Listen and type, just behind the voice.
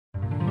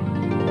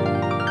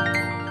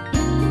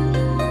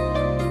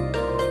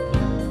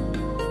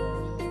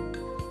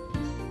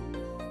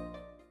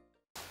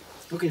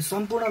Okay,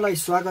 सम्पूर्णलाई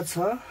स्वागत छ।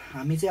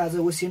 हामी चाहिँ आज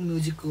ओसियन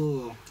म्युजिकको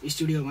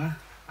स्टुडियोमा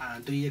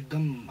दुई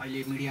एकदम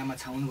अहिले मिडियामा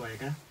छाउनु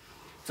भएका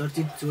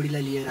चर्चित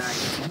जोडीलाई लिएर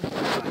आएका छौँ।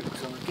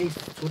 उहाँहरूसँग केही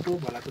छोटो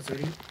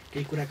भलाकुसारी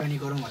केही कुराकानी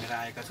गरौँ भनेर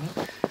आएका छौँ।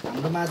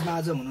 हाम्रो माझमा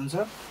आज हुनुहुन्छ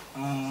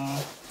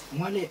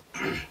उहाँले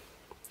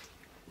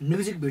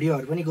म्युजिक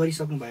भिडियोहरू पनि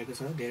गरिसक्नु भएको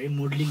छ, धेरै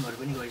मोडलिङहरू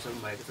पनि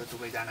गरिसक्नु भएको छ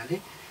दुवैजनाले।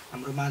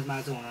 हाम्रो माझमा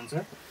आज हुनुहुन्छ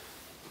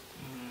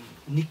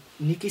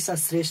निकिशा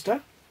श्रेष्ठ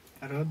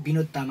र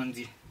विनोद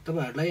तामाङजी।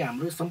 तपाईहरुलाई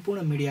हाम्रो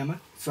सम्पूर्ण मिडियामा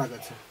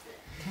स्वागत छ।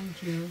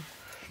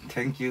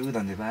 थ्यांक यू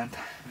धन्यवाद।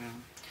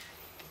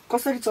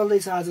 कसरी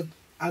चल्दैछ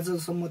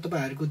आजसम्म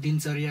तपाईहरुको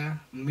दिनचर्या?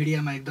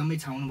 मिडियामा एकदमै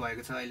छाउनु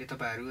भएको छ अहिले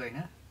तपाईहरु, हैन?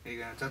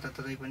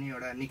 जताततै पनि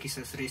एउटा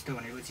निकिशा श्रेष्ठ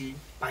भनेपछि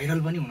भाइरल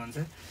पनि हुनुहुन्छ।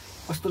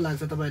 कस्तो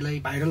लाग्छ तपाईलाई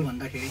भाइरल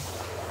भन्दाखेरि?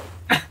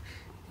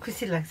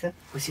 खुसी लाग्छ।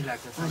 सबैलाई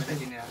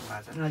चिनिराख्नु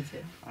भएको छ।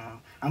 हजुर।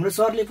 हाम्रो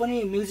सरले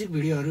पनि म्युजिक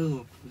भिडियोहरू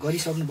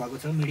गरिसक्नु भएको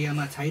छ,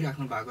 मिडियामा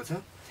छाइराख्नु भएको छ।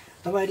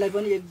 तपाईहरुलाई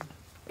पनि एक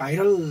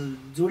भाइरल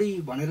जोडी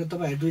भनेर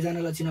तपाईहरु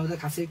दुईजनालाई चिनाउँदा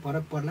खासै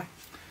फरक पर्ला?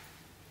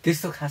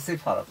 त्यस्तो खासै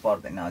फरक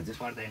पर्दैन हजुर।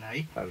 पर्दैन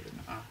है?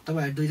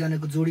 तपाईहरु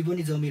दुईजनाको जोडी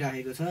पनि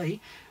जमिराखेको छ है।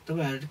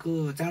 तपाईहरुको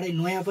चाँडै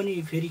नयाँ पनि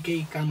फेरि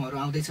केही कामहरू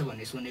आउँदैछ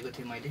भन्ने सुनेको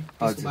थिएँ मैले।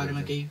 त्यसको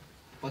बारेमा केही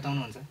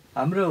बताउनुहुन्छ?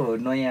 हाम्रो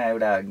नयाँ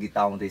एउटा गीत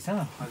आउँदैछ,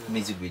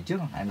 म्युजिक भिडियो।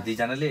 हामी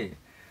दुईजनाले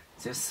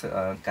जस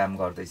काम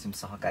गर्दैछौँ,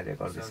 सहकार्य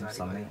गर्दैछौँ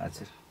सँगै।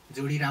 हजुर।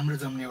 जोडी राम्रो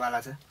जम्नेवाला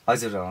छ?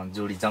 हजुर,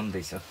 जोडी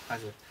जम्दैछ।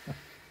 हजुर।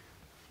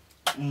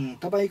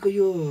 तपाईको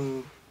यो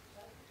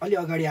अलि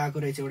अगाडि आएको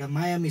रहेछ एउटा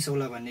माया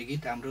मिसौला भन्ने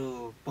गीत,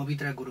 हाम्रो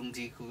पवित्र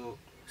गुरुङजीको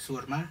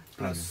स्वरमा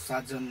प्लस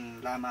 7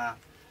 जन लामा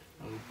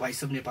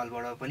भोइस अफ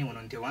नेपालबाट पनि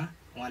हुनुहुन्थ्यो।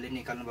 उहाँले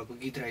निकाल्नु भएको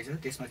गीत रहेछ,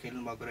 त्यसमा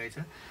खेल्नु भएको रहेछ।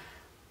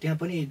 त्यहाँ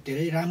पनि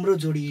धेरै राम्रो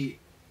जोडी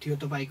थियो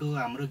तपाईको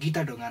हाम्रो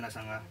गीता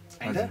ढुङ्गानासँग,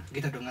 हैन?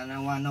 गीता ढुङ्गाना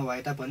उहाँ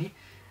नभए तापनि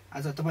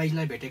आज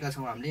तपाईलाई भेटेका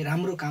छौँ हामीले।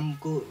 राम्रो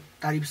कामको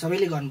तारिफ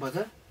सबैले गर्नुपर्छ,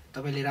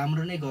 तपाईले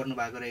राम्रो नै गर्नु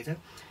भएको रहेछ।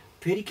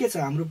 फेरि के छ,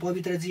 हाम्रो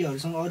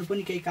पवित्रजीहरूसँग अरू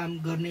पनि केही काम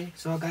गर्ने,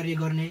 सहकार्य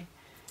गर्ने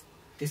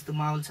त्यस्तो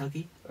माहौल छ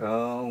कि?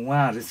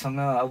 उहाँहरूसँग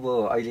अब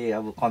अहिले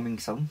कमिङ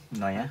छौँ,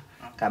 नयाँ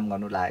काम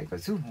गर्नु लागेको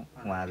छु।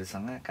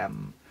 उहाँहरूसँग काम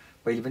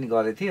पहिले पनि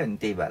गरेको थिएँ, अनि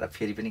त्यही भएर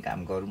फेरि पनि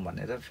काम गरौँ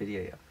भनेर फेरि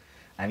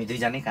हामी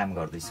दुईजनै काम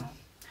गर्दैछौँ।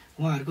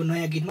 उहाँहरूको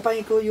नयाँ गीत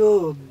तपाईँको यो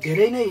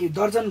धेरै नै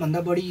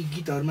दर्जनभन्दा बढी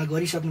गीतहरूमा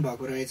गरिसक्नु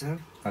भएको रहेछ।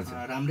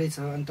 राम्रै छ।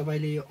 अनि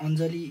तपाईँले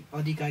अञ्जली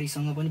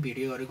अधिकारीसँग पनि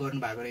भिडियोहरू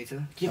गर्नुभएको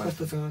रहेछ। के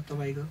कस्तो छ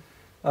तपाईँको?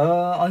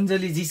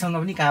 अञ्जलीजीसँग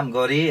पनि काम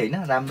गरेँ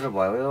होइन, राम्रो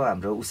भयो।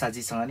 हाम्रो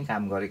उषाजीसँग पनि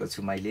काम गरेको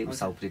छु मैले,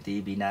 उषा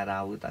उप्रेती, बिना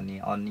राउत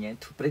अनि अन्य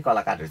थुप्रै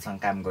कलाकारहरूसँग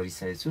काम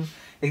गरिसकेको छु।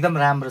 एकदम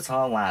राम्रो छ।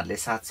 उहाँहरूले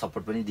साथ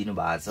सपोर्ट पनि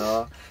दिनुभएको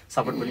छ,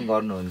 सपोर्ट पनि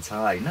गर्नुहुन्छ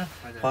होइन।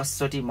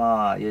 फर्स्टचोटि म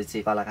यो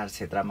चाहिँ कलाकार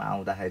क्षेत्रमा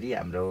आउँदाखेरि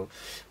हाम्रो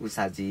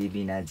उषाजी,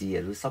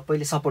 बिनाजीहरू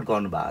सबैले सपोर्ट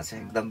गर्नुभएको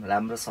छ, एकदम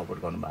राम्रो सपोर्ट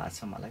गर्नुभएको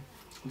छ मलाई।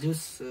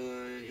 जस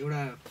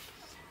एउटा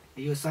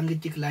यो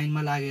साङ्गीतिक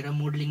लाइनमा लागेर,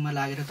 मोडलिङमा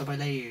लागेर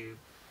तपाईँलाई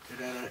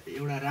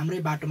एउटा राम्रै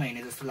बाटोमा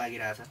हिँड्ने जस्तो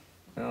लागिरहेछ।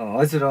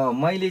 हजुर,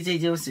 मैले चाहिँ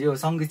यो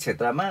सङ्गीत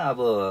क्षेत्रमा अब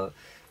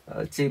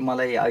चाहिँ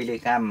मलाई अहिले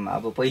काम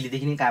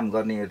पहिलेदेखि नै काम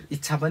गर्ने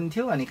इच्छा पनि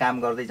थियो, अनि काम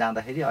गर्दै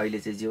जाँदाखेरि अहिले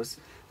चाहिँ जे होस्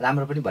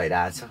राम्रो पनि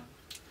भइरहेछ।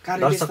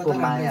 दर्शकको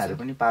मायाहरू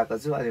पनि पाएको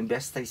छु, अनि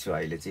व्यस्तै छु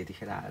अहिले चाहिँ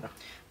यतिखेर आएर।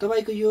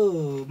 तपाईँको यो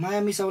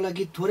माया मिसाउला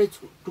गीत थोरै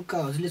टुक्का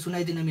हजुरले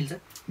सुनाइदिन मिल्छ?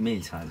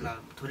 मिल्छ हजुर।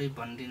 थोरै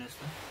भनिदिनुहोस्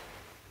त।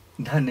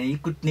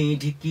 धनै कुट्ने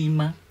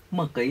ढिकीमा,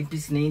 मकै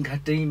पिस्ने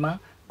घाटैमा,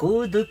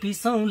 कोदो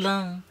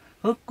पिसौला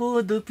हो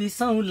कोदो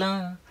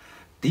पिसौला,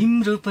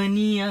 तिम्रो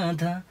पनि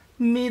आधा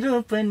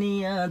मेरो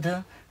पनि आधा,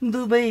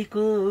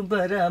 दुवैको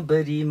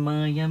बराबरी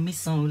माया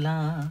मिसौला,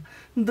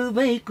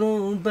 दुवैको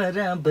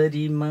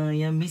बराबरी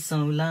माया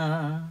मिसौला।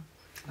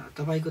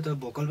 तपाईँको त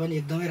भोकल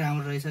पनि एकदमै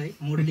राम्रो रहेछ है।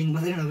 मोडलिङ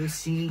मात्रै नभए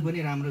सिङ्गिङ पनि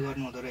राम्रो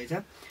गर्नुहुँदो रहेछ।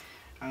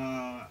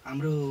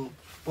 हाम्रो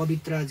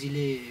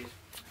पवित्रजीले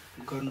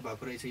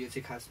गर्नुभएको रहेछ यो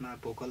चाहिँ,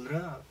 खासमा भोकल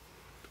र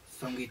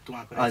सङ्गीत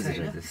उहाँको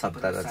रहेछ,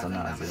 शब्द रचना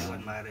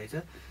गर्नुभएको रहेछ।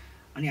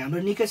 अनि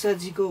हाम्रो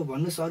निकेशजीको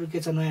भन्नुहोस्, अरू के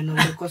छ नयाँ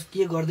नौलो?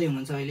 के गर्दै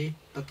हुनुहुन्छ अहिले?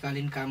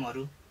 तत्कालीन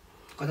कामहरू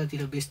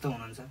कतातिर व्यस्त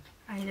हुनुहुन्छ?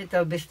 अहिले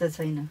त व्यस्त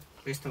छैन।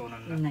 व्यस्त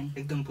हुनुहुन्न?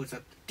 एकदम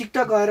फुर्सद।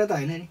 टिकटक गएर त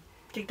होइन नि?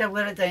 टिकटक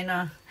गरेर छैन।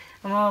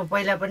 म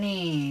पहिला पनि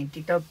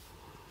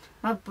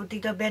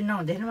टिकटक बिहान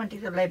नहुँदैन, म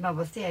टिकटक लाइभमा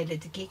बस्थेँ। अहिले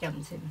चाहिँ केही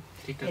काम छैन।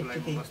 टिकटक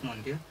लाइभमा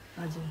बस्नुहुन्थ्यो?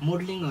 हजुर।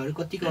 मोडलिङहरू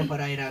कतिको अफर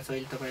आइरहेछ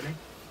अहिले तपाईँलाई?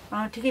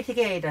 ठिकै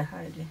आइरहेको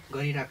अहिले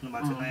गरिराख्नु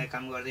भएको छ, नयाँ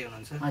काम गर्दै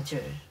हुनुहुन्छ?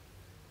 हजुर।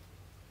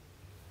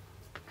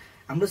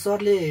 हाम्रो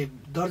सरले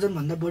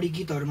दर्जनभन्दा बढी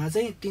गीतहरूमा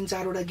चाहिँ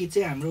 3-4 वटा गीत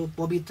चाहिँ हाम्रो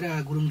पवित्र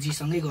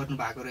गुरुङजीसँगै गर्नु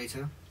भएको रहेछ।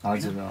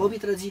 हजुर।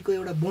 पवित्रजीको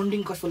एउटा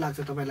बोन्डिङ कस्तो लाग्छ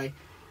तपाईँलाई?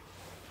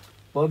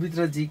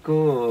 पवित्रजीको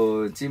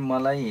चाहिँ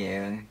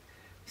मलाई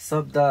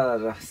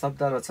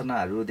शब्द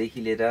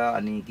रचनाहरूदेखि लिएर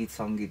अनि गीत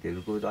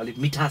सङ्गीतहरूको अलिक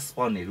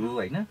मिठासपनहरू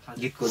होइन,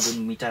 गीतको जुन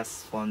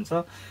मिठासपन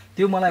छ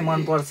त्यो मलाई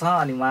मनपर्छ।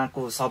 अनि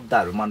उहाँको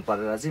शब्दहरू मन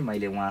परेर चाहिँ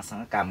मैले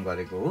उहाँसँग काम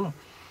गरेको हो,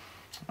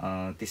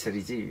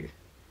 त्यसरी चाहिँ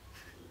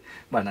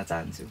भन्न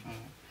चाहन्छु।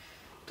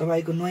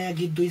 तपाईँको नयाँ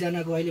गीत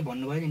दुईजनाको अहिले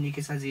भन्नुभयो नि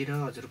निकेशाजी र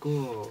हजुरको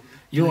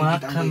यो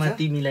आँखामा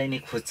तिमीलाई नै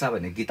खोज्छ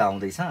भन्ने गीत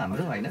आउँदैछ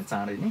हाम्रो होइन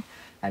चाँडै नै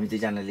हामी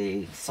दुईजनाले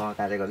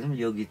सहकार्य गर्छौँ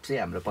यो गीत चाहिँ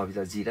हाम्रो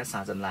पवित्रजी र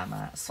साजन लामा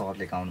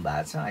सरले गाउनु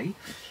भएको छ है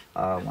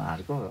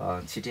उहाँहरूको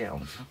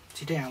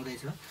छिटै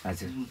आउँदैछ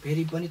हजुर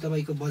फेरि पनि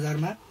तपाईँको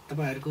बजारमा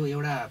तपाईँहरूको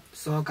एउटा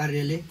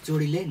सहकार्यले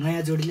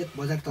नयाँ जोडीले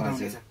बजार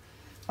तताउनेछ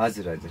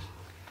हजुर हजुर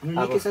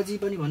निकेशाजी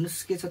पनि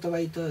भन्नुहोस् के छ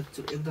तपाईँ त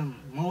एकदम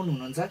मौन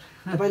हुनुहुन्छ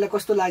तपाईँलाई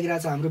कस्तो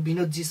लागिरहेछ हाम्रो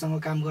विनोदजीसँग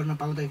काम गर्न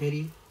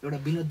पाउँदाखेरि एउटा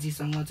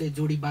विनोदजीसँग चाहिँ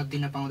जोडी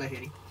बाँधिदिन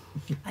पाउँदाखेरि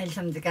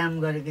अहिलेसम्म चाहिँ काम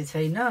गरेको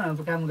छैन अब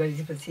काम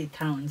गरेपछि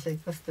थाहा हुन्छ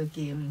कस्तो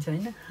के हुन्छ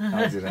होइन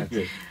हजुर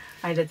हजुर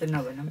अहिले त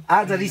नभनौँ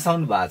आज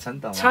रिसाउनु भएको छ नि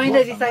त छैन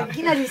रिसाउ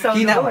किन रिसाउनु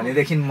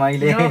किनभनेदेखि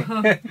मैले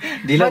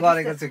ढिलो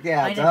गरेको छु के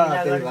आज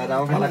त्यही भएर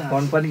मलाई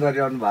फोन पनि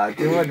गरिरहनु भएको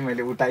थियो अनि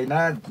मैले उठाइन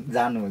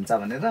जानुहुन्छ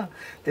भनेर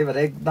त्यही भएर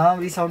एकदम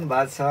रिसाउनु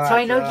भएको छ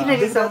छैन किन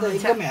रिसाउनु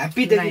एकदम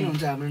ह्याप्पी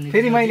देखिनुहुन्छ हाम्रो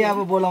फेरि मैले अब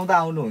बोलाउँदा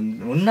आउनु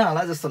हुन्न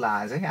होला जस्तो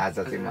लागेको छ आज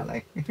चाहिँ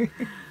मलाई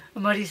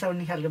म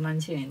रिसाउने खालको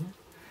मान्छे होइन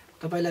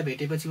तपाईँलाई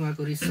भेटेपछि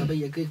उहाँको रिस सबै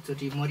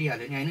एकैचोटि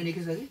मरिहाल्यो नि होइन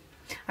निकेशाजी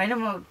होइन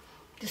म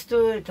त्यस्तो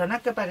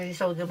झनक्क पारेर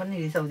रिसाउँछु पनि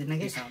रिसाउँदिनँ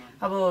कि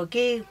अब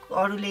केही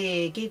अरूले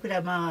केही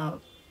कुरामा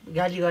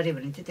गाली गऱ्यो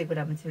भने चाहिँ त्यो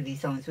कुरामा चाहिँ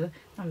रिसाउँछु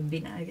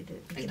बिना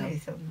किन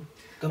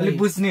रिसाउनु अलिक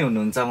बुझ्ने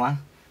हुनुहुन्छ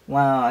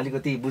उहाँ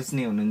अलिकति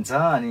बुझ्ने हुनुहुन्छ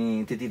अनि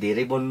त्यति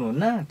धेरै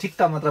बोल्नुहुन्न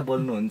ठिक्क मात्र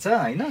बोल्नुहुन्छ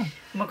होइन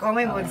म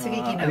कमै बोल्छु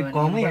कि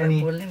कमै अनि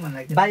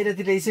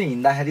बाहिरतिर यसो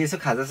हिँड्दाखेरि यसो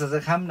खाजासाजा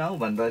खाऊँ न हौ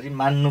भन्दाखेरि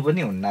मान्नु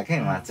पनि हुन्न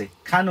क्या उहाँ चाहिँ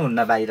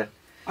खानुहुन्न बाहिर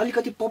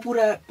अलिकति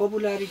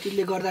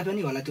पपुलारिटीले गर्दा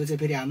पनि होला त्यो चाहिँ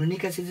फेरि हाम्रो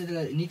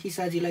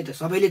निकिसाजीलाई त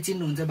सबैले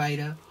चिन्नुहुन्छ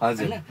बाहिर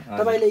होइन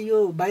तपाईँले यो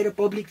बाहिर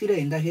पब्लिकतिर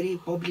हिँड्दाखेरि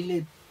पब्लिकले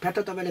फ्याट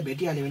तपाईँलाई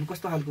भेटिहाल्यो भने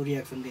कस्तो खालको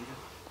रियाक्सन दिन्छ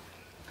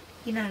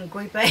किनभने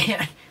कोही पाए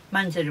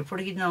मान्छेहरू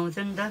फोटो खिच्न आउँछ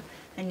नि त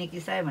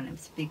निकिसा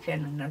भनेपछि बिग फ्यान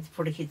भनेर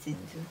फोटो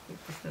खिचिदिन्छु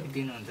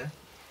दिनुहुन्छ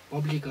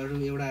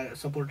पब्लिकहरू एउटा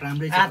सपोर्ट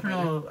राम्रै छ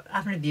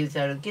आफ्नो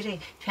भ्युजहरू के अरे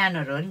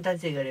फ्यानहरू हो नि त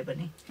जे गरे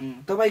पनि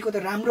तपाईँको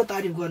त राम्रो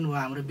तारिफ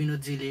गर्नुभयो हाम्रो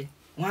विनोदजीले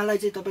उहाँलाई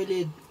चाहिँ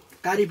तपाईँले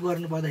तारिफ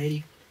गर्नु पर्दाखेरि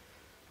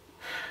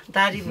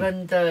तारिफ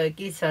गर्नु त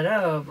के छ र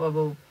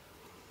अब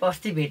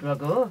अस्ति भेट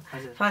भएको हो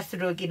फर्स्ट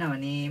रो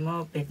किनभने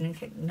म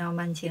भेट्नु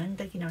मान्छे हो नि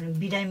त किनभने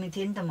बिरामी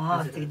थिएँ नि त म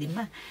अस्तिको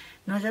दिनमा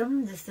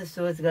नजाउँ जस्तो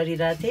सोच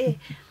गरिरहेको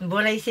थिएँ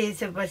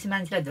बोलाइसकेपछि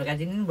मान्छेलाई धोका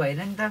दिनु पनि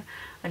भएन नि त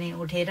अनि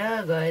उठेर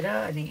गएर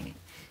अनि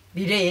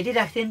भिडियो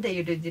हेरिरहेको थिएँ नि त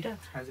युट्युबतिर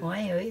उहाँ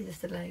हो है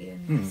जस्तो लाग्यो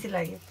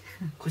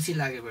खुसी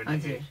लाग्यो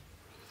हजुर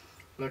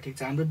ल ठिक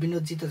छ हाम्रो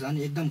विनोदजी त झन्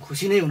एकदम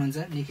खुसी नै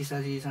हुनुहुन्छ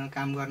निकिसाजीसँग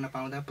काम गर्न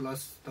पाउँदा प्लस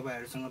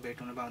तपाईँहरूसँग भेट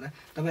हुन पाउँदा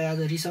तपाईँ आज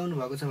रिसाउनु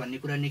भएको छ भन्ने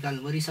कुरा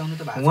निकाल्नुभयो रिसाउनु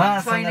त भएको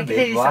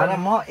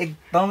म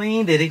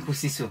एकदमै धेरै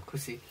खुसी छु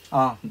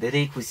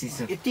धेरै खुसी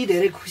छु यति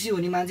धेरै खुसी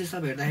हुने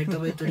मान्छेसँग भेट्दाखेरि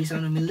तपाईँ त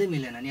रिसाउनु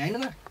मिल्दैन नि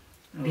होइन त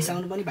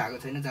रिसाउनु पनि भएको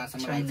छैन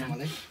जहाँसम्म लाग्छ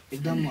मलाई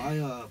एकदम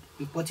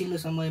पछिल्लो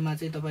समयमा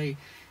चाहिँ तपाईँ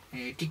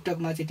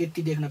टिकटकमा चाहिँ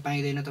त्यति देख्न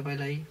पाइँदैन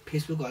तपाईँलाई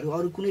फेसबुकहरू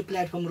अरू कुनै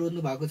प्लेटफर्म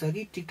रोज्नु भएको छ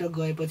कि टिकटक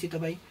गएपछि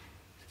तपाईँ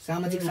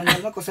सामाजिक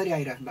सञ्जालमा कसरी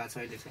आइराख्नु भएको छ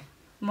अहिले चाहिँ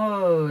म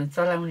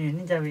चलाउने हो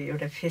नि जब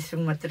एउटा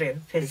फेसबुक मात्रै हो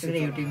फेसबुक र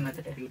युट्युब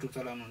मात्रै युट्युब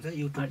चलाउनुहुन्छ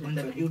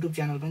युट्युब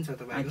च्यानल पनि छ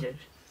तपाईँको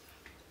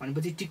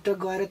भनेपछि टिकटक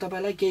गएर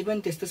तपाईँलाई केही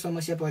पनि त्यस्तो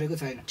समस्या परेको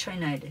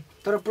छैन अहिले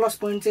तर प्लस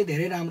पोइन्ट चाहिँ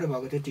धेरै राम्रो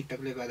भएको थियो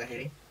टिकटकले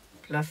गर्दाखेरि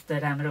प्लस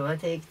त राम्रो भएको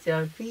थियो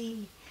एकचोटि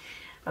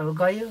अब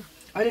गयो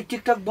अहिले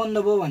टिकटक बन्द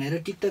भयो भनेर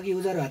टिकटक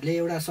युजरहरूले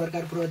एउटा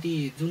सरकारप्रति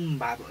जुन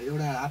भाव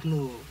एउटा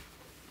आफ्नो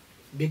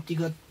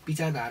व्यक्तिगत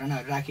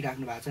विचारधारणाहरू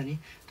राखिराख्नु भएको छ नि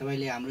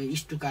तपाईँले हाम्रो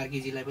इष्टु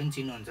कार्कीजीलाई पनि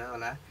चिन्नुहुन्छ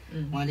होला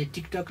उहाँले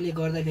टिकटकले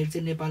गर्दाखेरि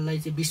चाहिँ नेपाललाई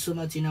चाहिँ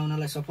विश्वमा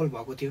चिनाउनलाई सफल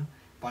भएको थियो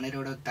भनेर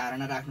एउटा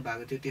धारणा राख्नु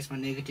भएको थियो त्यसमा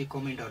नेगेटिभ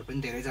कमेन्टहरू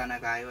पनि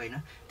धेरैजनाको आयो होइन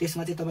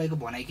त्यसमा चाहिँ तपाईँको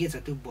भनाइ के छ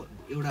त्यो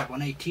एउटा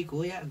भनाइ ठिक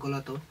हो या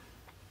गलत हो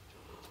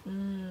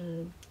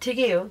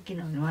ठिकै हो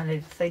किनभने उहाँले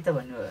सही त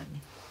भन्नुभयो भने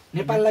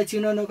नेपाललाई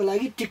चिनाउनको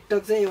लागि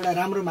टिकटक चाहिँ एउटा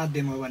राम्रो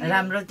माध्यम हो भने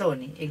राम्रो त हो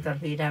नि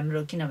एकतर्फी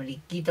राम्रो किनभने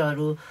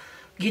गीतहरू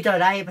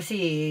आएपछि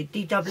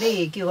टिकटकले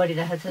के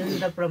गरिरहेको छ नि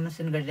त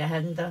प्रमोसन गरिरहेको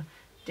नि त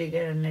त्यही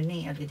कारणले नै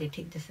अलिकति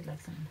ठिक जस्तो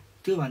लाग्छ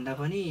त्यो भन्दा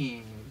पनि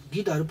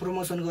गीतहरू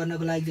प्रमोसन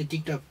गर्नको लागि चाहिँ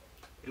टिकटक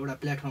एउटा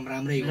प्लेटफर्म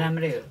राम्रै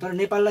हो तर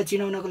नेपाललाई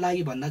चिनाउनको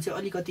लागि भन्दा चाहिँ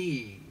अलिकति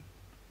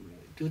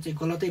त्यो चाहिँ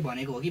गलतै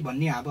भनेको हो कि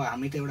भन्ने अब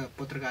हामी त एउटा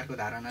पत्रकारको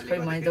धारणाले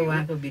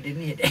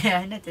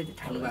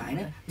होइन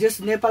जस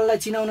नेपाललाई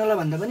चिनाउनलाई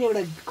भन्दा पनि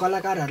एउटा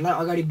कलाकारहरूलाई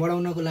अगाडि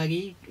बढाउनको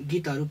लागि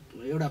गीतहरू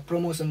एउटा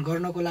प्रमोसन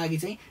गर्नको लागि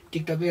चाहिँ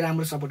टिकटकले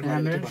राम्रो सपोर्ट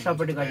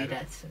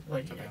गरिरहेको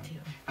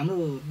हाम्रो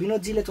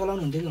विनोदजीले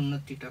चलाउनुहुन्थ्यो कि हुन्न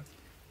टिकटक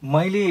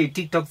मैले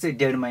टिकटक चाहिँ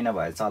 1.5 महिना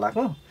भयो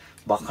चलाएको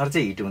भर्खर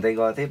चाहिँ हिट हुँदै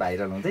गएको थिएँ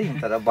भाइरल हुँदै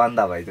तर बन्द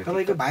भयो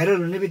तपाईँको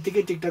भाइरल हुने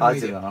बित्तिकै टिकटक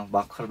हजुर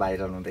भर्खर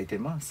भाइरल हुँदै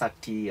थिएँ म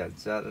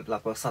 60,000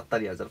 लगभग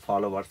 70,000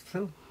 फलोवर्स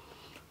थियो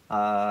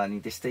अनि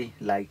त्यस्तै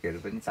लाइकहरू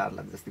पनि 4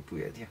 लाख जस्तै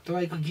पुगेको थियो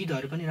तपाईँको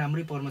गीतहरू पनि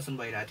राम्रै प्रमोसन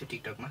भइरहेको थियो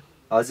टिकटकमा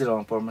हजुर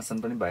प्रमोसन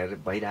पनि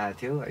भइरहेको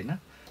थियो होइन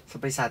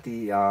सबै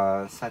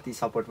साथी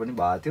सपोर्ट पनि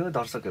भएको थियो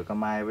दर्शकहरूको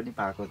माया पनि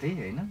पाएको थिएँ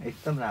होइन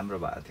एकदम राम्रो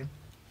भएको थियो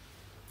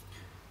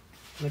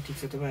ल ठिक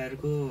छ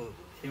तपाईँहरूको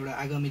एउटा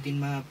आगामी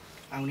दिनमा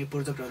आउने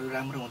प्रोजेक्टहरू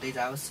राम्रो हुँदै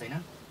जाओस् होइन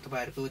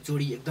तपाईँहरूको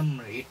जोडी एकदम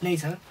हिट नै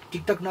छ।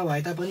 टिकटक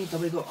नभए तापनि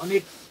तपाईँको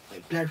अनेक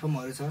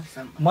प्लेटफर्महरू छ।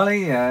 मलाई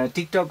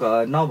टिकटक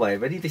नभए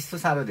पनि त्यस्तो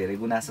साह्रो धेरै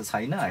गुनासो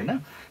छैन होइन,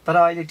 तर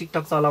अहिले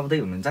टिकटक चलाउँदै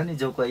हुनुहुन्छ नि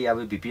जो कोही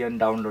अब VPN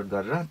डाउनलोड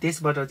गरेर,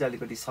 त्यसबाट चाहिँ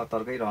अलिकति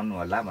सतर्कै रहनु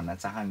होला भन्न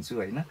चाहन्छु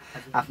होइन।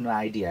 आफ्नो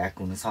आइडी ह्याक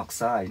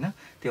हुनसक्छ होइन,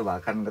 त्यो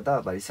भएको कारणले गर्दा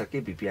भइसके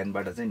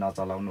VPNबाट चाहिँ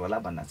नचलाउनु होला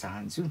भन्न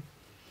चाहन्छु।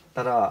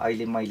 तर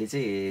अहिले मैले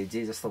चाहिँ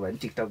जे जस्तो भयो नि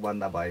टिकटक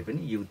बन्द भए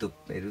पनि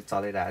युट्युबहरू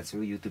चलाइरहेको छु,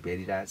 युट्युब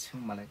हेरिरहेको छु।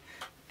 मलाई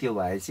त्यो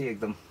भए चाहिँ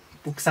एकदम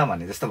पुग्छ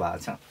भन्ने जस्तो भएको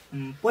छ।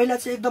 पहिला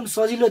चाहिँ एकदम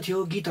सजिलो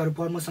थियो गीतहरू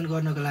प्रमोसन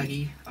गर्नको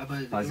लागि, अब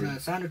एउटा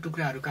सानो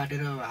टुक्राहरू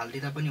काटेर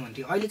हालिदिँदा पनि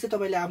हुन्थ्यो। अहिले चाहिँ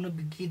तपाईँले आफ्नो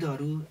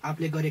गीतहरू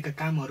आफूले गरेका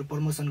कामहरू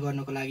प्रमोसन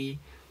गर्नको लागि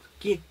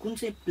कुन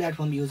चाहिँ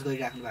प्लेटफर्म युज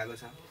गरिराख्नु भएको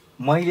छ?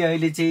 मैले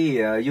अहिले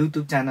चाहिँ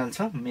युट्युब च्यानल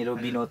छ मेरो,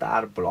 विनोद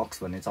आर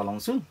ब्लग्स भन्ने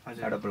चलाउँछु,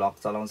 एउटा ब्लग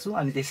चलाउँछु।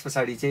 अनि त्यस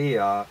पछाडि चाहिँ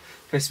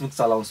फेसबुक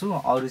चलाउँछु,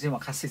 अरू चाहिँ म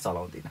खासै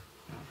चलाउँदिनँ।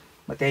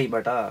 म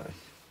त्यहीँबाट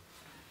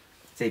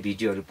चाहिँ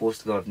भिडियोहरू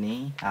पोस्ट गर्ने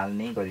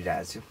हाल्ने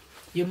गरिरहेको छु।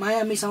 यो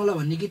माया मिसाउला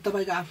भन्ने गीत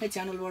तपाईँको आफ्नै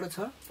च्यानलबाट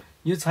छ?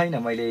 यो छैन,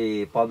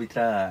 मैले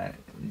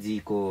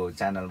पवित्रजीको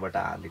च्यानलबाट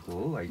हालेको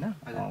हो होइन,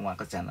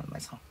 उहाँको च्यानलमा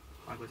छ।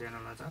 उहाँको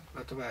च्यानलमा छ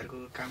र तपाईँहरूको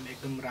काम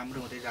एकदम राम्रो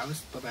हुँदै जाओस्।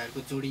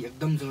 तपाईँहरूको जोडी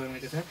एकदम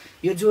जोडिएको छ।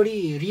 यो जोडी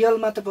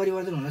रियलमा त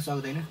परिवर्तन हुन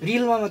सक्दैन,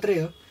 रिलमा मात्रै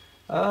हो।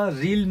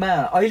 रिलमा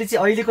अहिले चाहिँ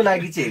अहिलेको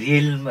लागि चाहिँ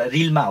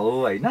रिलमा हो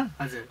होइन।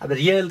 अब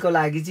रियलको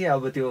लागि चाहिँ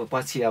अब त्यो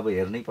पछि अब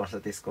हेर्नै पर्छ,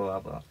 त्यसको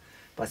अब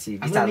पछि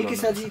विचार।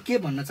 निकिसाजी के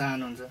भन्न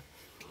चाहनुहुन्छ?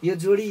 यो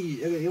जोडी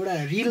एउटा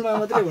रिलमा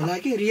मात्रै होला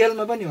कि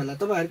रियलमा पनि होला?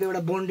 तपाईँहरूको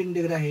एउटा बोन्डिङ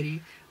देख्दाखेरि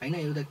होइन,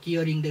 एउटा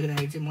केयरिङ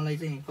देख्दाखेरि चाहिँ मलाई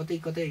चाहिँ कतै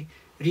कतै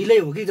रिलै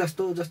हो कि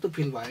जस्तो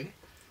फिल भयो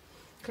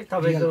कि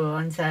तपाईँको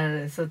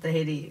अनुसार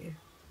सोच्दाखेरि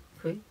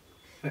खोइ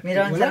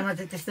मेरो अनुसारमा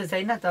चाहिँ त्यस्तो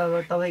छैन,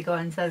 तपाईँको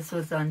अनुसार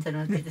सोच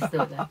अनुसारमा चाहिँ त्यस्तो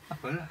होला।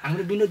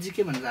 हाम्रो विनोदजी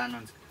के भन्न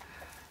चाहनुहुन्छ?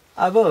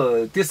 अब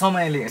त्यो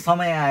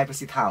समय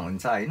आएपछि थाहा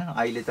हुन्छ होइन,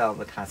 अहिले त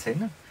अब थाहा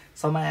छैन,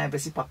 समय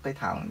आएपछि पक्कै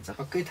थाहा हुन्छ।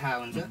 पक्कै थाहा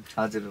हुन्छ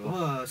हजुर।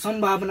 अब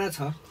सम्भावना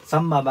छ?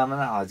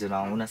 सम्भावना हजुर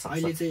हुन सक्छ।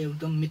 अहिले चाहिँ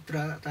एकदम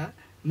मित्रता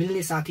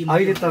मिल्ने साथी,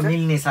 अहिले त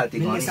मिल्ने साथी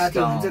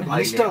हुन्छ,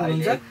 घनिष्ठ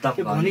हुनुहुन्छ।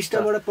 त्यो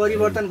घनिष्ठबाट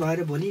परिवर्तन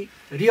भएर भोलि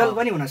रियल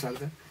पनि हुन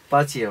सक्छ,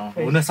 पछि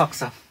हुन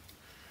सक्छ।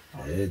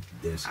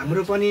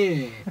 हाम्रो पनि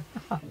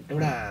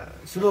एउटा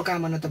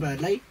शुभकामना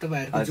तपाईँहरूलाई।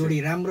 तपाईँहरूको जोडी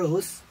राम्रो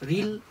होस्,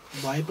 रिल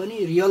भए पनि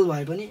रियल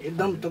भए पनि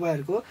एकदम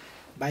तपाईँहरूको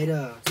बाहिर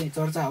चाहिँ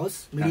चर्चा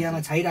होस्, मिडियामा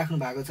छाइराख्नु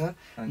भएको छ।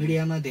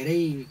 मिडियामा धेरै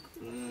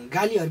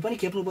गालीहरू पनि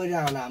खेप्नु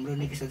परिरहेको होला हाम्रो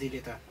निकिसाजीले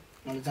त,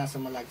 मलाई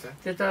जहाँसम्म लाग्छ।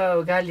 त्यो त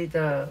गाली त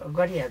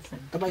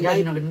गरिहाल्छन्।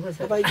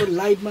 तपाईँको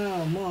लाइभमा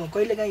म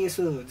कहिलेकाहीँ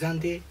यसो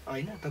जान्थेँ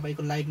होइन,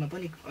 तपाईँको लाइभमा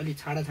पनि अलि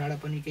छाडा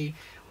पनि केही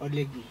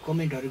अरूले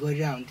कमेन्टहरू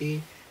गरिरहेको हुन्थे,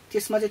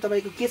 त्यसमा चाहिँ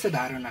तपाईँको के छ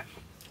धारणा?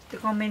 त्यो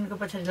कमेन्टको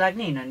पछाडि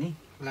लाग्ने होइन नि,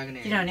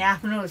 किनभने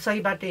आफ्नो सही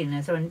बाटो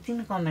हिँड्नेछ भने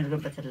तिन कमेन्टको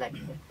पछाडि लाग्छ।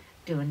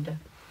 त्यो हो नि त,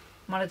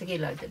 मलाई त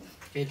केही लाग्दैन।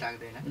 केही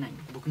लाग्दैन,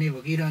 भुक्ने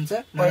भुकिरहन्छ,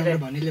 नराम्रो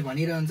भन्नेले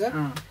भनिरहन्छ,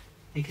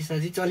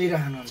 निकिसाजी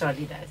चलिरहनुहुन्छ।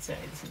 चलिरहेछ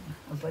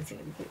अहिलेसम्म, पछि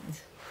के हुन्छ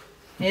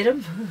हेरौँ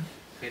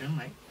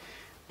है।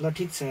 ल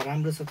ठिक छ,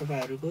 राम्रो छ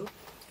तपाईँहरूको।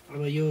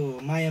 अब यो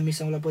माया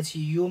मिसाउला पछि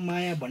यो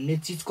माया भन्ने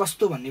चिज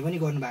कस्तो भन्ने पनि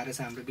गर्नुभएको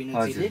रहेछ हाम्रो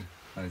विनोदजीले।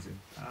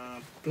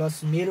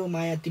 प्लस मेरो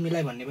माया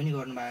तिमीलाई भन्ने पनि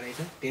गर्नुभएको रहेछ,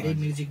 धेरै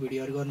म्युजिक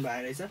भिडियोहरू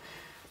गर्नुभएको रहेछ।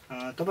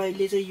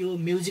 तपाईँले चाहिँ यो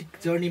म्युजिक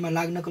जर्नीमा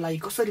लाग्नको लागि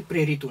कसरी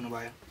प्रेरित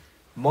हुनुभयो?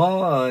 म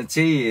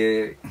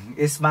चाहिँ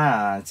यसमा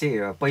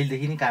चाहिँ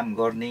पहिलेदेखि नै काम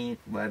गर्ने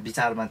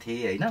विचारमा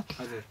थिएँ होइन,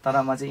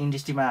 तर म चाहिँ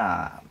इन्डस्ट्रीमा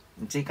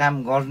चाहिँ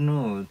काम गर्नु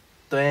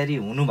तयारी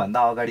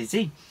हुनुभन्दा अगाडि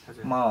चाहिँ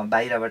म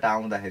बाहिरबाट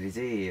आउँदाखेरि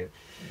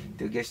चाहिँ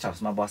त्यो गेस्ट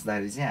हाउसमा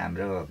बस्दाखेरि चाहिँ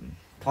हाम्रो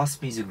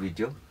फर्स्ट म्युजिक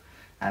भिडियो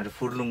हाम्रो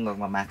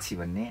फुर्लुङ्गमा माछी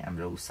भन्ने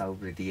हाम्रो उषा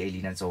उप्रेती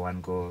एलिना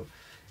चौहानको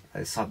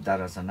शब्द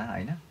रचना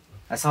होइन,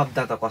 शब्द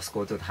त कसको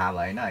त्यो थाहा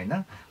भएन होइन,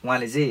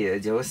 उहाँले चाहिँ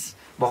जे होस्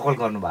भकल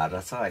गर्नुभएको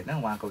रहेछ होइन,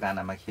 उहाँको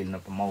गानामा खेल्न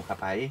मौका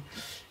पाएँ,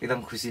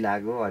 एकदम खुसी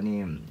लाग्यो। अनि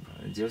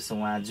जे होस्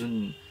उहाँ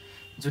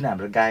जुन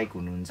हाम्रो गायक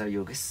हुनुहुन्छ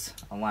योगेश,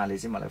 उहाँले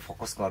चाहिँ मलाई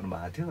फोकस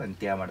गर्नुभएको थियो। अनि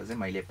त्यहाँबाट चाहिँ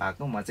मैले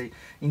पाएको, म चाहिँ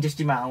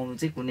इन्डस्ट्रीमा आउनु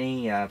चाहिँ कुनै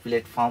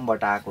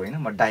प्लेटफर्मबाट आएको होइन,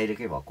 म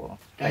डाइरेक्टै भएको हो,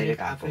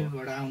 डाइरेक्ट आएको।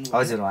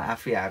 हजुर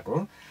आफै आएको,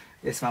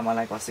 यसमा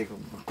मलाई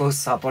कसैको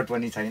सपोर्ट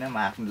पनि छैन, म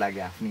आफ्नो लागि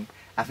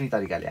आफ्नै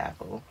तरिकाले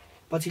आएको हो।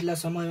 पछिल्ला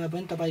समयमा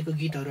पनि तपाईँको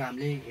गीतहरू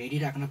हामीले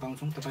हेरिराख्न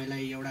पाउँछौँ,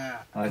 तपाईँलाई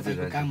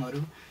एउटा कामहरू।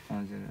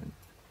 हजुर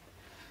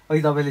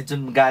अहिले तपाईँले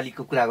जुन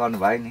गालीको कुरा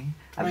गर्नुभयो नि,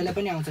 तपाईँलाई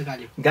पनि आउँछ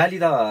गाली?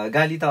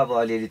 गाली त अब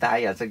अलिअलि त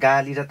आइहाल्छ,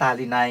 गाली र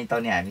ताली नआइ त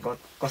नि हामी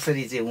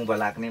कसरी चाहिँ उँभो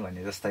लाग्ने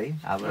भन्ने जस्तै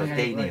अब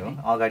त्यही नै हो।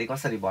 अगाडि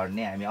कसरी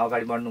बढ्ने, हामी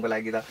अगाडि बढ्नुको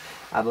लागि त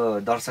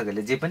अब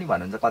दर्शकहरूले जे पनि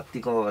भन्नुहुन्छ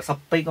कतिको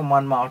सबैको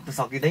मनमा अट्नु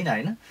सकिँदैन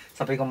होइन,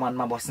 सबैको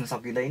मनमा बस्नु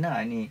सकिँदैन।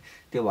 अनि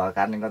त्यो भएको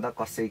कारणले गर्दा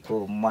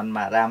कसैको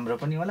मनमा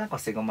राम्रो पनि होला,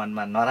 कसैको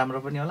मनमा नराम्रो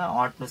पनि होला,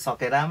 अट्नु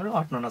सके राम्रो,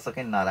 अट्नु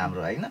नसके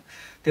नराम्रो होइन।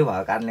 त्यो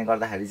भएको कारणले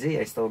गर्दाखेरि चाहिँ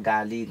यस्तो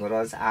गाली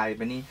गरज आए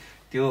पनि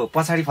त्यो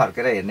पछाडि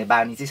फर्केर हेर्ने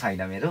बानी चाहिँ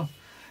छैन मेरो,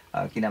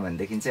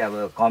 किनभनेदेखि चाहिँ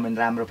अब कमेन्ट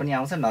राम्रो पनि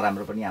आउँछ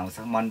नराम्रो पनि आउँछ,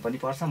 मन पनि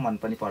पर्छ मन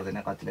पनि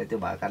पर्दैन कतिलाई। त्यो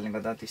भएको कारणले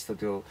गर्दा त्यस्तो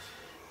त्यो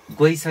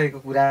गइसकेको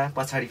कुरा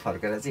पछाडि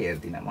फर्केर चाहिँ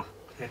हेर्दिनँ म।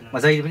 म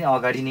जहिले पनि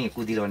अगाडि नै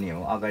कुदिरहने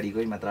हो,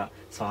 अगाडिकै मात्र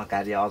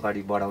सहकार्य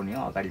अगाडि बढाउने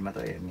हो, अगाडि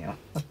मात्र हेर्ने हो।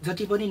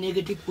 जति पनि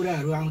नेगेटिभ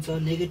कुराहरू आउँछ,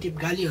 नेगेटिभ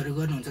गालीहरू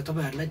गर्नुहुन्छ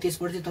तपाईँहरूलाई,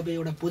 त्यसबाट चाहिँ तपाईँ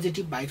एउटा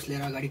पोजिटिभ भाइब्स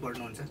लिएर अगाडि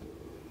बढ्नुहुन्छ?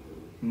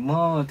 म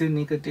त्यो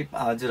नेगेटिभ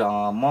हजुर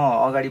म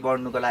अगाडि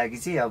बढ्नुको लागि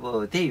चाहिँ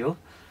अब त्यही हो,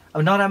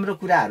 अब नराम्रो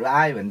कुराहरू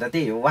आयो भने त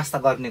त्यही हो, वास्ता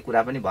गर्ने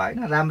कुरा पनि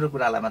भएन, राम्रो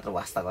कुरालाई मात्र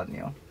वास्ता गर्ने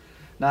हो।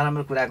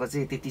 नराम्रो कुराको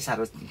चाहिँ त्यति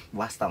साह्रो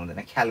वास्ता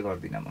हुँदैन, ख्याल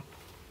गर्दिनँ म।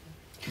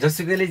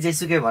 जसुकैले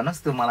जेसुकै भनोस्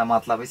त्यो मलाई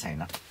मतलबै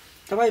छैन।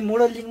 तपाईँ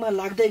मोडलिङमा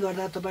लाग्दै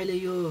गर्दा, तपाईँले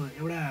यो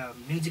एउटा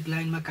म्युजिक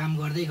लाइनमा काम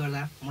गर्दै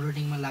गर्दा,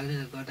 मोडलिङमा लाग्दै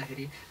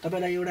गर्दाखेरि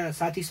तपाईँलाई एउटा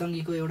साथी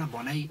सङ्गीको एउटा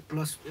भनाइ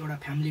प्लस एउटा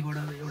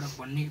फ्यामिलीबाट एउटा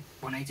भन्ने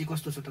भनाइ चाहिँ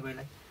कस्तो छ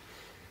तपाईँलाई?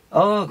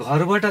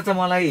 घरबाट त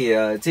मलाई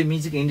चाहिँ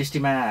म्युजिक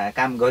इन्डस्ट्रीमा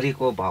काम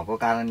गरेको भएको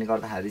कारणले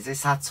गर्दाखेरि चाहिँ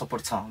साथ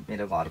सपोर्ट छ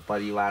मेरो घर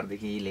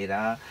परिवारदेखि लिएर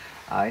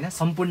होइन,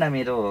 सम्पूर्ण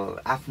मेरो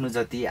आफ्नो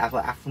जति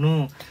आफ्नो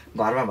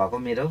घरमा भएको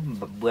मेरो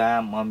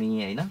बुवा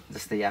मम्मी होइन,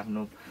 जस्तै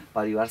आफ्नो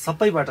परिवार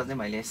सबैबाट चाहिँ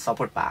मैले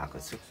सपोर्ट पाएको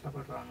छु।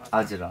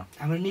 हजुर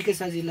हाम्रो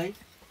निकेशाजीलाई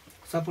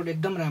सपोर्ट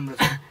एकदम राम्रो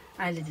छ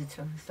अहिले चाहिँ छ,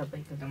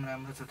 सबैको एकदम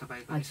राम्रो छ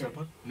तपाईँको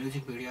सपोर्ट।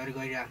 म्युजिक भिडियोहरू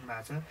गरिराख्नु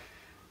भएको छ,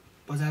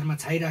 बजारमा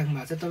छाइराख्नु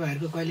भएको छ,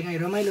 तपाईँहरूको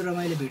कहिलेकाहीँ रमाइलो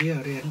रमाइलो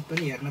भिडियोहरू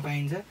पनि हेर्न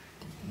पाइन्छ।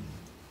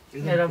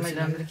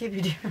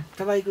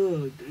 तपाईँको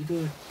त्यो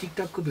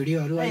टिकटकको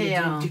भिडियोहरू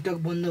अहिले टिकटक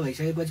बन्द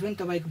भइसकेपछि पनि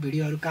तपाईँको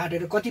भिडियोहरू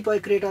काटेर कतिपय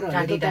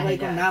क्रिएटरहरूले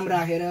तपाईँको नाम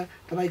राखेर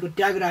तपाईँको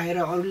ट्याग राखेर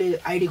अरूले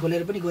आइडी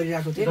खोलेर पनि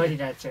गरिरहेको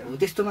थियो।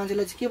 त्यस्तो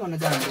मान्छेलाई चाहिँ के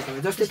भन्न चाहनुहुन्छ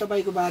तपाईँ? जस्तै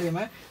तपाईँको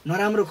बारेमा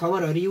नराम्रो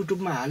खबरहरू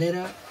युट्युबमा हालेर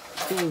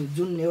त्यो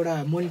जुन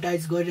एउटा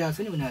मोनिटाइज गरिरहेको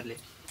छ नि उनीहरूले,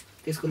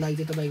 त्यसको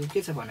लागि चाहिँ तपाईँको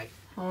के छ भनाइ?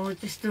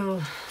 त्यस्तो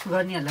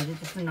गर्नेहरूलाई चाहिँ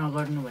त्यस्तो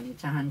नगर्नु भनी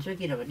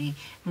चाहन्छु, किनभने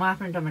म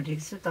आफ्नो टमाटिक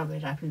छु,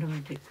 तपाईँहरू आफ्नो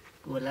टमाटिक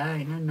होला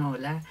होइन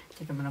नहोला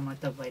त्यो त मलाई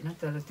मतलब भएन,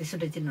 तर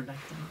त्यसरी चाहिँ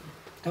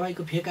नलाग्छ।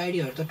 तपाईँको फेक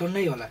आइडीहरू त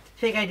टन्नै होला?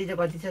 फेक आइडी त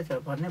कति छ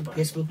भन्नै भयो।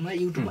 फेसबुकमा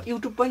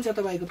युट्युब पनि छ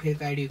तपाईँको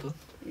फेक आइडीको?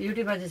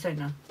 युट्युबमा चाहिँ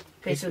छैन,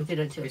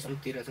 फेसबुकतिर छ।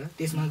 फेसबुकतिर छ,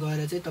 त्यसमा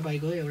गएर चाहिँ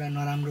तपाईँको एउटा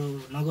नराम्रो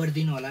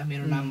नगरिदिनु होला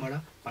मेरो नामबाट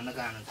भन्न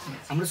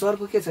चाहनुहुन्छ? हाम्रो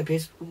सरको के छ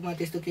फेसबुकमा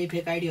त्यस्तो केही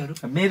फेक आइडीहरू?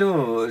 मेरो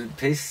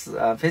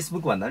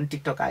फेसबुक भन्दा पनि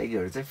टिकटक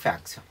आइडीहरू चाहिँ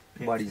फ्याक छ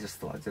बढी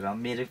जस्तो। हजुर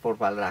मेरै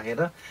प्रोफाइल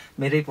राखेर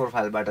मेरै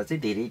प्रोफाइलबाट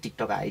चाहिँ धेरै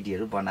टिकटक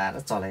आइडीहरू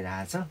बनाएर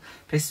चलाइरहेछ।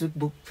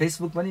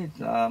 फेसबुक पनि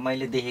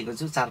मैले देखेको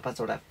छु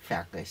 4-5वटा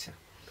फ्याक रहेछ।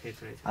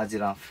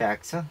 हजुर फ्याक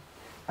छ,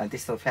 अनि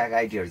त्यस्तो फ्याक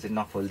आइडीहरू चाहिँ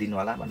नखोलिदिनु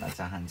होला भन्न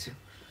चाहन्छु।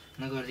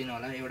 नगरिदिनु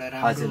होला, एउटा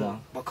राम्रो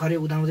भर्खरै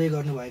उदाउँदै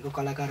गर्नुभएको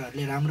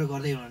कलाकारहरूले राम्रो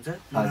गर्दै हुनुहुन्छ,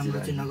 नराम्रो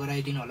चाहिँ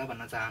नगराइदिनु होला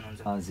भन्न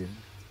चाहनुहुन्छ? हजुर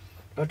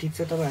ल ठिक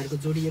छ, तपाईँहरूको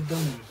जोडी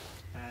एकदम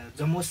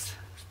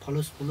जमोस्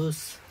फलोस्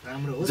फुलोस्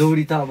राम्रो होस्।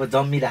 जोडी त अब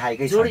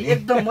जम्मिरहेकै छ जोडी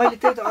एकदम, मैले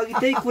अघि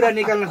त्यही कुरा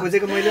निकाल्न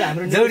खोजेको मैले।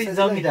 हाम्रो जोडी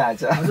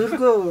जम्मिरहेछ।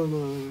 हजुरको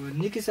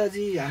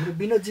निकिशाजी हाम्रो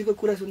विनोदजीको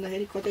कुरा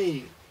सुन्दाखेरि कतै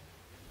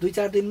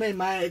 2-4 दिनमै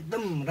माया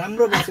एकदम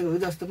राम्रो बसेको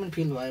जस्तो पनि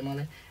फिल भयो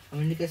मलाई।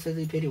 अब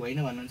निकिशाजी फेरि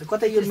होइन भन्नुहुन्छ,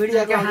 कतै यो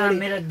मिडियाको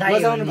अगाडि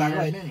बजाउनु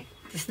भएको होइन नि?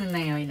 त्यस्तो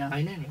नै होइन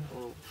होइन नि,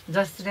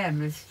 जस्तो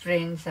हाम्रो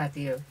फ्रेन्ड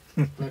साथी हो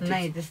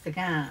नै, त्यस्तो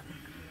कहाँ।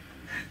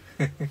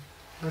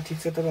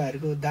 ठिक छ,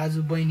 तपाईँहरूको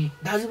दाजु बहिनी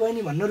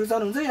भन्न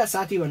रुचाउनुहुन्छ या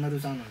साथी भन्न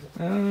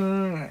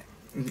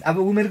रुचाउनुहुन्छ? अब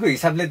उमेरको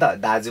हिसाबले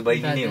त दाजु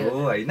बहिनी नै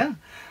हो होइन।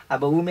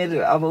 अब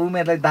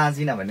उमेरलाई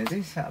दाँजिन भने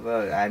चाहिँ अब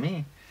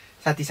हामी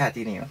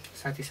साथी नै हो।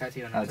 साथी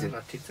भन्नुहुन्छ?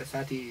 ठिक छ,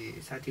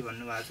 साथी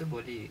भन्नुभएको छ।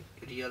 भोलि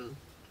रियल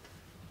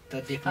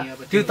त देख्ने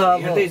अब त्यो त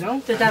हेर्दै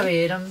जाउँ, त्यो त अब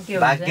हेरौँ के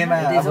भाग्यमा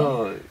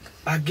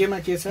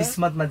के छ,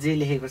 किस्मतमा जे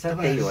लेखेको छ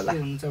त्यही होला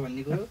हुन्छ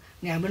भन्ने कुरो।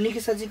 अनि हाम्रो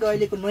निकिशाजीको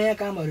अहिलेको नयाँ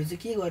कामहरू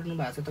चाहिँ के गर्नु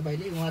भएको छ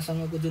तपाईँले?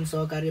 उहाँसँगको जुन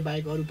सहकार्य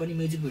बाहेक अरू पनि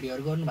म्युजिक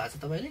भिडियोहरू गर्नु भएको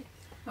छ तपाईँले?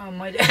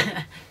 मैले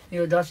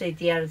यो दसैँ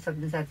तिहार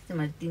सक्ने साथी चाहिँ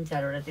मैले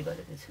 3-4वटा चाहिँ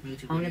गरेको छु,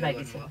 आउने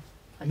बाँकी छ।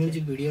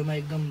 म्युजिक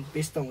भिडियोमा एकदम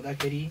व्यस्त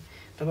हुँदाखेरि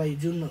तपाईँ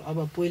जुन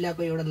अब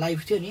पहिलाको एउटा लाइफ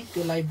थियो नि,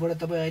 त्यो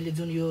लाइफबाट तपाईँ अहिले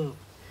जुन यो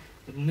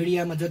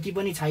मिडियामा जति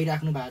पनि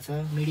छाइराख्नु भएको छ,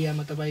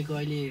 मिडियामा तपाईँको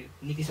अहिले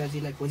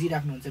निकिशाजीलाई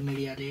खोजिराख्नुहुन्छ,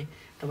 मिडियाले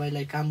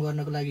तपाईँलाई काम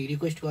गर्नको लागि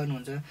रिक्वेस्ट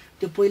गर्नुहुन्छ,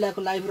 त्यो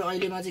पहिलाको लाइफ र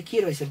अहिलेमा चाहिँ के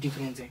रहेछ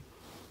डिफ्रेन्स चाहिँ?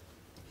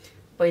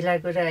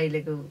 पहिलाको र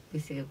अहिलेको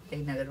विषयको कुरा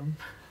नगरौँ।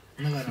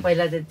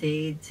 पहिला त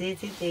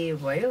त्यही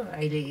भयो,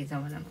 अहिलेको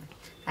जमानामा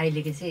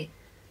अहिलेको चाहिँ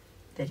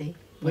धेरै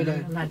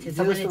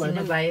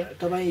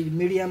तपाईँ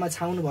मिडियामा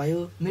छाउनु भयो,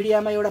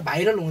 मिडियामा एउटा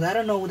भाइरल हुँदा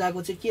र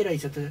नहुँदाको चाहिँ के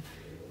रहेछ त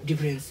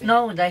डिफरेन्स?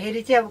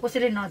 नहुँदाखेरि चाहिँ अब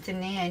कसैले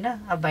नचिन्ने होइन,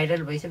 अब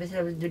भाइरल भइसकेपछि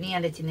अब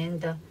दुनियाँले चिन्ने नि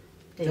त।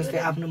 जस्तै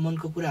आफ्नो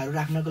मनको कुराहरू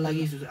राख्नको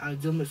लागि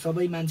जो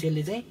सबै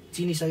मान्छेले चाहिँ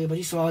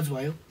चिनिसकेपछि सहज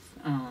भयो,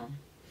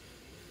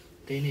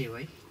 त्यही नै हो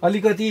है।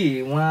 अलिकति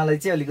उहाँलाई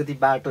चाहिँ अलिकति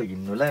बाटो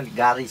हिँड्नुलाई अलिक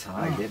गाह्रै छ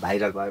अहिले,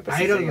 भाइरल भएपछि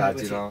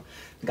हजुर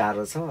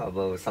गाह्रो छ।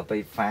 अब सबै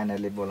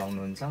फ्यानहरूले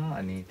बोलाउनुहुन्छ,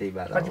 अनि त्यही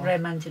भएर कतिपय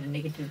मान्छेहरू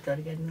नेगेटिभ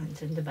तर्काउनुहुन्छ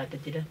नि त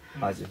बाटोतिर।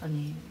 हजुर,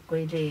 अनि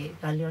कोहीले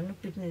गाली गर्नु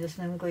पिट्ने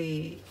जस्तो पनि कोही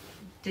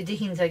त्यो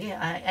देखिन्छ क्या,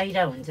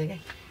 आइरा हुन्छ क्या।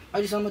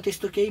 अहिलेसम्म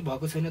त्यस्तो केही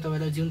भएको छैन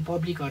तपाईँलाई जुन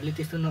पब्लिकहरूले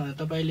त्यस्तो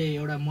तपाईँले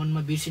एउटा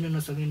मनमा बिर्सिन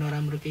नसक्ने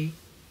नराम्रो केही?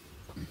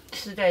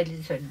 त्यस्तो त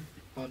अहिले छैन।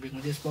 पब्लिकमा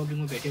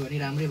भेट्यो भने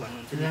राम्रै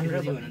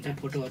भन्नुहुन्छ,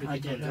 फोटोहरू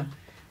खिच्नुहुन्छ,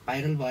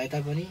 भाइरल भए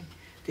तापनि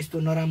त्यस्तो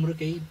नराम्रो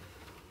केही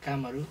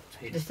कामहरू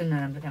छैन? त्यस्तो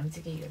नराम्रो काम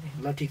चाहिँ केही गरेन।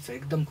 ल ठिक छ,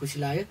 एकदम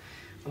खुसी लाग्यो।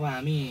 अब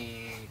हामी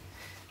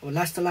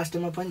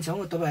लास्टमा पनि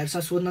छौँ।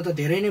 तपाईँहरूसँग सोध्न त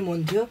धेरै नै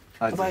मन थियो।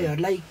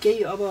 तपाईँहरूलाई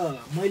केही अब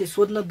मैले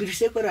सोध्न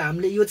बिर्सेको र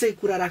हामीले यो चाहिँ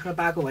कुरा राख्न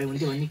पाएको भए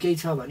हुन्थ्यो भन्ने केही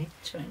छ भने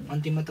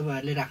अन्तिममा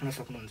तपाईँहरूले राख्न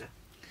सक्नुहुन्छ?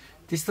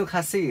 त्यस्तो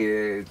खासै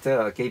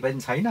त केही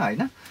पनि छैन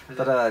होइन,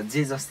 तर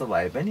जे जस्तो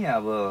भए पनि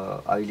अब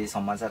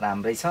अहिलेसम्म चाहिँ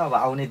राम्रै छ। अब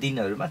आउने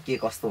दिनहरूमा के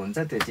कस्तो हुन्छ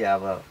त्यो चाहिँ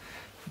अब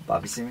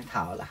भविष्यमै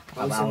थाहा होला।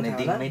 अब आउने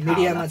दिनमै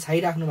मिडियामा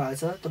छाइराख्नु भएको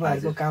छ,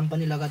 तपाईँहरूको काम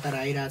पनि लगातार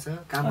आइरहेछ,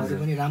 कामहरू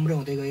पनि राम्रो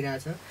हुँदै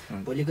गइरहेछ।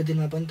 भोलिको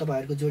दिनमा पनि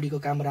तपाईँहरूको जोडीको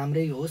काम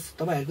राम्रै होस्।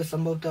 तपाईँहरूको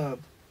सम्भवतः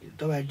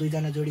तपाईँहरू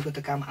दुईजना जोडीको त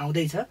काम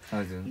आउँदैछ।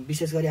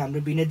 विशेष गरी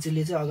हाम्रो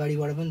विनोदजीले चाहिँ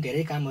अगाडिबाट पनि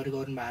धेरै कामहरू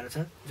गर्नु भएको छ।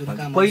 जुन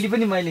काम पहिले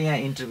पनि मैले यहाँ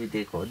इन्टरभ्यू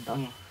दिएको हो नि त,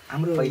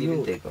 हाम्रो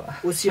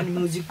ओसियन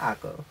म्युजिक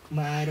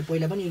आएकोमा आएर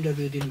पहिला पनि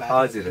इन्टरभ्यू दिनुभएको।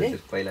 हजुर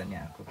पहिला नि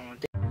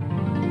आएको।